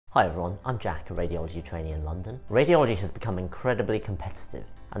Hi everyone, I'm Jack, a radiology trainee in London. Radiology has become incredibly competitive,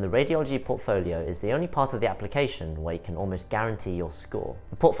 and the radiology portfolio is the only part of the application where you can almost guarantee your score.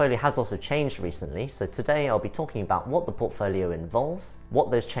 The portfolio has also changed recently, so today I'll be talking about what the portfolio involves, what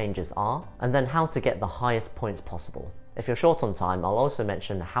those changes are, and then how to get the highest points possible. If you're short on time, I'll also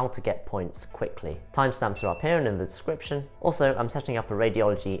mention how to get points quickly. Timestamps are up here and in the description. Also, I'm setting up a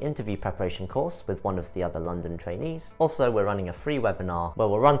radiology interview preparation course with one of the other London trainees. Also, we're running a free webinar where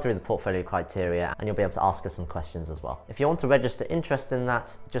we'll run through the portfolio criteria and you'll be able to ask us some questions as well. If you want to register interest in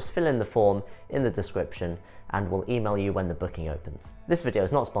that, just fill in the form in the description and we'll email you when the booking opens. This video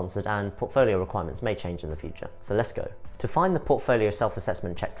is not sponsored and portfolio requirements may change in the future, so let's go. To find the portfolio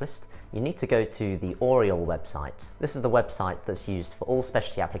self-assessment checklist, you need to go to the Oriel website. This is the website that's used for all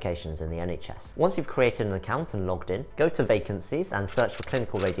specialty applications in the NHS. Once you've created an account and logged in, go to vacancies and search for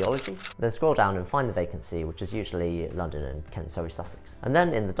clinical radiology, then scroll down and find the vacancy, which is usually London and Kent, Surrey, Sussex. And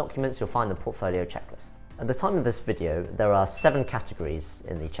then in the documents, you'll find the portfolio checklist. At the time of this video, there are 7 categories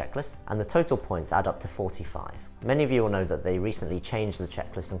in the checklist, and the total points add up to 45. Many of you will know that they recently changed the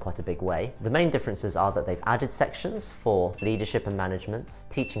checklist in quite a big way. The main differences are that they've added sections for leadership and management,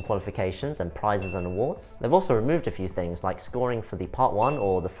 teaching qualifications and prizes and awards. They've also removed a few things like scoring for the Part 1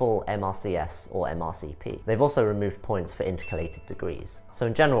 or the full MRCS or MRCP. They've also removed points for intercalated degrees. So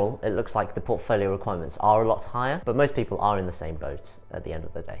in general, it looks like the portfolio requirements are a lot higher, but most people are in the same boat at the end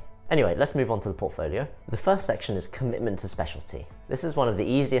of the day. Anyway, let's move on to the portfolio. The first section is commitment to specialty. This is one of the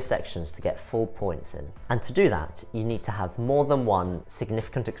easiest sections to get full points in. And to do that, you need to have more than one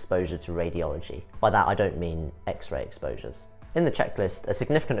significant exposure to radiology. By that, I don't mean X-ray exposures. In the checklist, a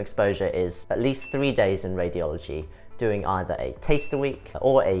significant exposure is at least 3 days in radiology, doing either a taster week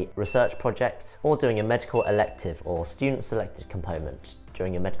or a research project, or doing a medical elective or student selected component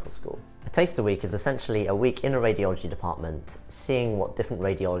during your medical school. A taster week is essentially a week in a radiology department seeing what different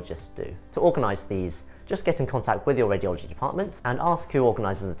radiologists do. To organise these, just get in contact with your radiology department and ask who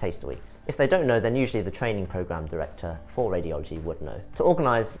organises the taster weeks. If they don't know, then usually the training programme director for radiology would know. To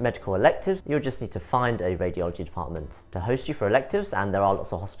organise medical electives, you'll just need to find a radiology department to host you for electives, and there are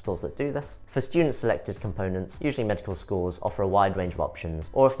lots of hospitals that do this. For student selected components, usually medical schools offer a wide range of options,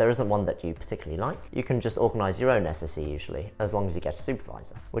 or if there isn't one that you particularly like, you can just organise your own SSE usually, as long as you get a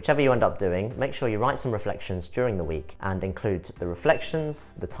supervisor. Whichever you end up doing, make sure you write some reflections during the week and include the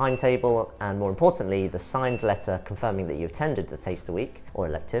reflections, the timetable, and more importantly, the signed letter confirming that you attended the taster week or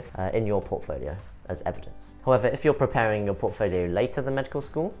elective in your portfolio as evidence. However, if you're preparing your portfolio later than medical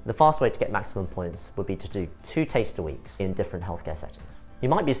school, the fast way to get maximum points would be to do 2 taster weeks in different healthcare settings. You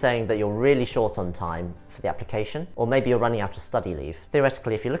might be saying that you're really short on time for the application, or maybe you're running out of study leave.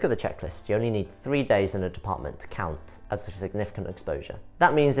 Theoretically, if you look at the checklist, you only need 3 days in a department to count as a significant exposure.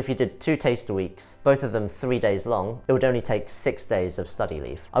 That means if you did 2 taster weeks, both of them 3 days long, it would only take 6 days of study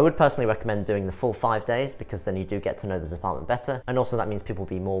leave. I would personally recommend doing the full 5 days because then you do get to know the department better, and also that means people will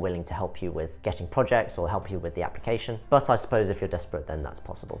be more willing to help you with getting projects or help you with the application. But I suppose if you're desperate, then that's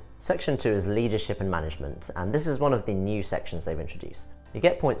possible. Section 2 is leadership and management, and this is one of the new sections they've introduced. You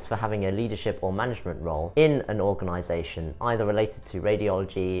get points for having a leadership or management role in an organisation either related to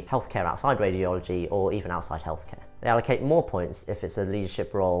radiology, healthcare outside radiology, or even outside healthcare. They allocate more points if it's a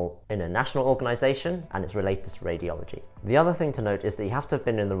leadership role in a national organisation and it's related to radiology. The other thing to note is that you have to have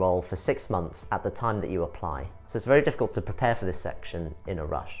been in the role for 6 months at the time that you apply. So it's very difficult to prepare for this section in a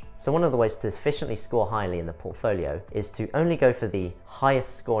rush. So one of the ways to efficiently score highly in the portfolio is to only go for the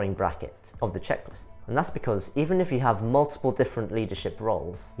highest scoring bracket of the checklist. And that's because even if you have multiple different leadership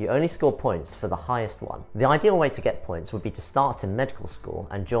roles, you only score points for the highest one. The ideal way to get points would be to start in medical school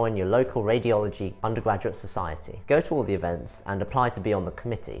and join your local radiology undergraduate society. Go to all the events and apply to be on the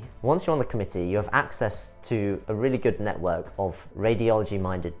committee. Once you're on the committee, you have access to a really good network of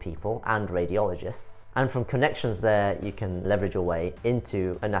radiology-minded people and radiologists. And from connections there, you can leverage your way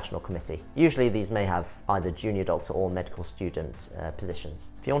into a national committee. Usually these may have either junior doctor or medical student positions.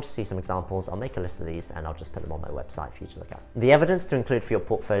 If you want to see some examples, I'll make a list of these and I'll just put them on my website for you to look at. The evidence to include for your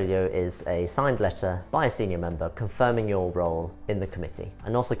portfolio is a signed letter by a senior member confirming your role in the committee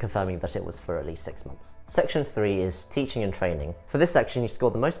and also confirming that it was for at least 6 months. Section 3 is teaching and training. For this section, you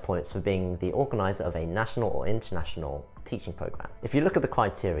score the most points for being the organizer of a national or international teaching program. If you look at the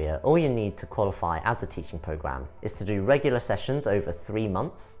criteria, all you need to qualify as a teaching program is to do regular sessions over 3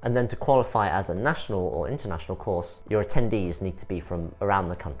 months, and then to qualify as a national or international course, your attendees need to be from around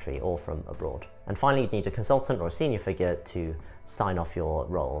the country or from abroad. And finally, you'd need a consultant or a senior figure to sign off your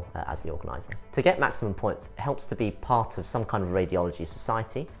role as the organizer. To get maximum points, it helps to be part of some kind of radiology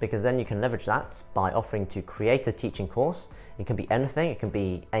society, because then you can leverage that by offering to create a teaching course It can be anything. It can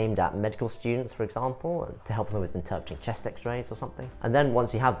be aimed at medical students, for example, to help them with interpreting chest x-rays or something. And then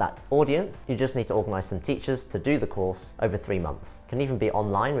once you have that audience, you just need to organize some teachers to do the course over 3 months. It can even be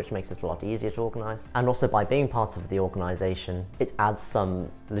online, which makes it a lot easier to organize. And also by being part of the organization, it adds some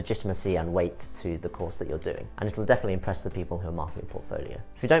legitimacy and weight to the course that you're doing. And it'll definitely impress the people who are marking your portfolio.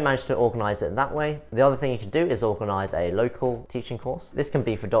 If you don't manage to organize it that way, the other thing you can do is organize a local teaching course. This can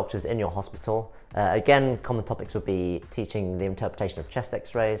be for doctors in your hospital. Again, common topics would be teaching the interpretation of chest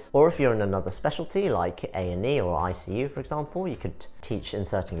x-rays, or if you're in another specialty like A&E or ICU, for example, you could teach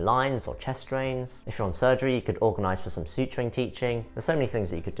inserting lines or chest drains. If you're on surgery, you could organize for some suturing teaching. There's so many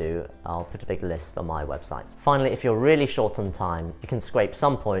things that you could do. I'll put a big list on my website. Finally, if you're really short on time, you can scrape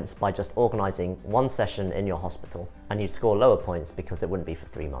some points by just organizing one session in your hospital, and you'd score lower points because it wouldn't be for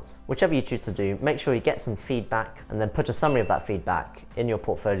 3 months. Whichever you choose to do, make sure you get some feedback and then put a summary of that feedback in your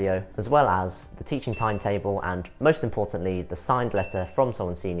portfolio, as well as the teaching timetable and, most importantly, the signed letter from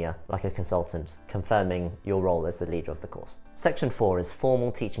someone senior, like a consultant, confirming your role as the leader of the course. Section 4 is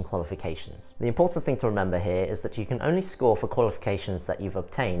formal teaching qualifications. The important thing to remember here is that you can only score for qualifications that you've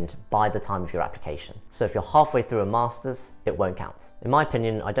obtained by the time of your application. So if you're halfway through a master's, it won't count. In my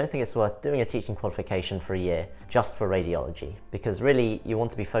opinion, I don't think it's worth doing a teaching qualification for a year just for radiology, because really you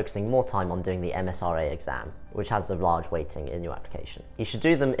want to be focusing more time on doing the MSRA exam, which has a large weighting in your application. You should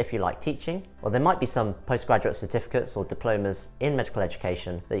do them if you like teaching, or there might be some postgraduate certificates or diplomas in medical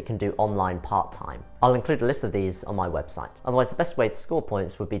education that you can do online part-time. I'll include a list of these on my website. Otherwise, the best way to score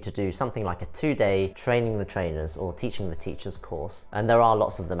points would be to do something like a 2-day training the trainers or teaching the teachers course, and there are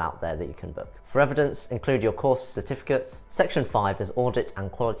lots of them out there that you can book. For evidence, include your course certificates. Section 5 is audit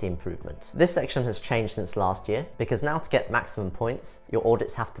and quality improvement. This section has changed since last year, because now to get maximum points, your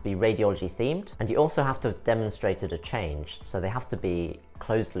audits have to be radiology themed, and you also have to have demonstrated a change, so they have to be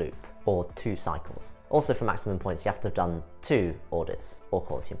closed loop or 2 cycles. Also for maximum points, you have to have done 2 audits or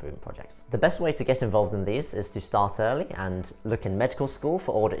quality improvement projects. The best way to get involved in these is to start early and look in medical school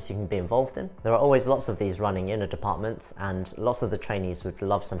for audits you can be involved in. There are always lots of these running in a department, and lots of the trainees would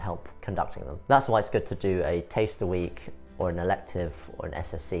love some help conducting them. That's why it's good to do a taster week or an elective or an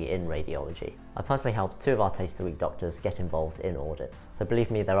SSC in radiology. I personally helped 2 of our taster week doctors get involved in audits, so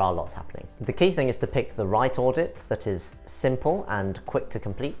believe me, there are lots happening. The key thing is to pick the right audit that is simple and quick to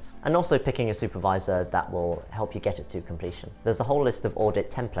complete, and also picking a supervisor that will help you get it to completion. There's a whole list of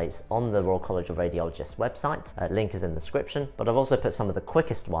audit templates on the Royal College of Radiologists website, link is in the description, but I've also put some of the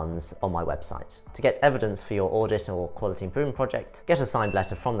quickest ones on my website. To get evidence for your audit or quality improvement project, get a signed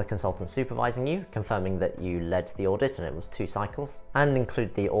letter from the consultant supervising you, confirming that you led the audit and it was 2 cycles, and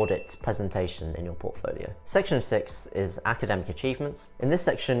include the audit presentation in your portfolio. Section 6 is academic achievements. In this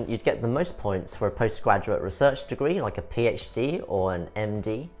section, you'd get the most points for a postgraduate research degree like a PhD or an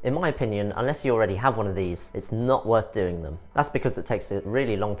MD. In my opinion, unless you already have one of these, it's not worth doing them. That's because it takes a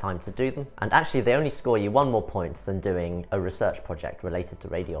really long time to do them, and actually they only score you 1 more point than doing a research project related to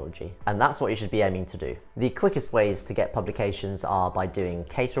radiology, and that's what you should be aiming to do. The quickest ways to get publications are by doing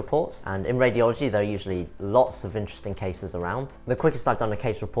case reports, and in radiology there are usually lots of interesting cases around. The quickest I've done a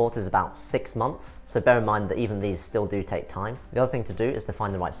case report is about 6 months, so bear in mind that even these still do take time. The other thing to do is to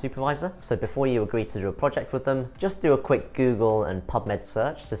find the right supervisor, so before you agree to do a project with them, just do a quick Google and PubMed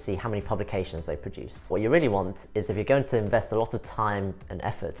search to see how many publications they produced. What you really want is, if you're going to invest a lot of time and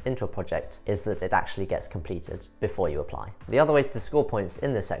effort into a project, is that it actually gets completed before you apply. The other way to score points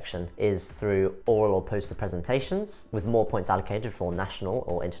in this section is through oral or poster presentations, with more points allocated for national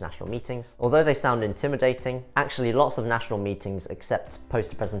or international meetings. Although they sound intimidating, actually lots of national meetings accept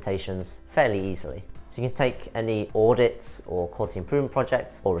poster presentations fairly easily. So you can take any audits or quality improvement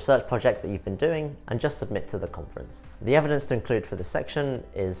projects or research project that you've been doing and just submit to the conference. The evidence to include for this section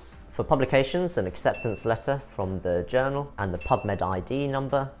is for publications, an acceptance letter from the journal and the PubMed ID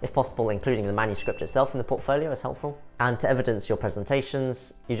number. If possible, including the manuscript itself in the portfolio is helpful. And to evidence your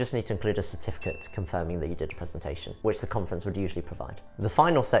presentations, you just need to include a certificate confirming that you did a presentation, which the conference would usually provide. The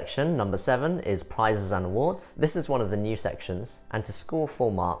final section, number 7, is prizes and awards. This is one of the new sections, and to score full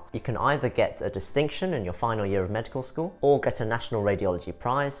marks, you can either get a distinction in your final year of medical school, or get a National Radiology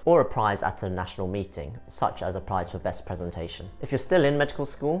Prize, or a prize at a national meeting, such as a prize for best presentation. If you're still in medical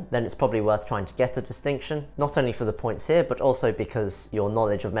school, then it's probably worth trying to get a distinction, not only for the points here, but also because your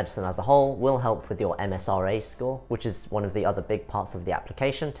knowledge of medicine as a whole will help with your MSRA score, which is one of the other big parts of the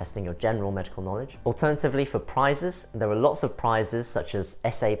application, testing your general medical knowledge. Alternatively, for prizes, there are lots of prizes such as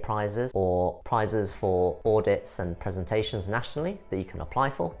essay prizes or prizes for audits and presentations nationally that you can apply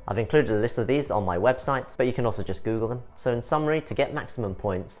for. I've included a list of these on my website. websites, but you can also just Google them. So in summary, to get maximum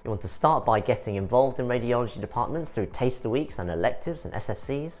points, you want to start by getting involved in radiology departments through taster weeks and electives and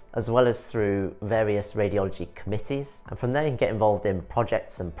SSCs, as well as through various radiology committees. And from there you can get involved in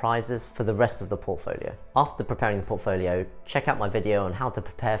projects and prizes for the rest of the portfolio. After preparing the portfolio, check out my video on how to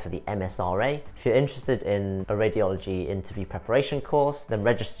prepare for the MSRA. If you're interested in a radiology interview preparation course, then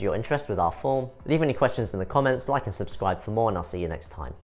register your interest with our form. Leave any questions in the comments, like and subscribe for more, and I'll see you next time.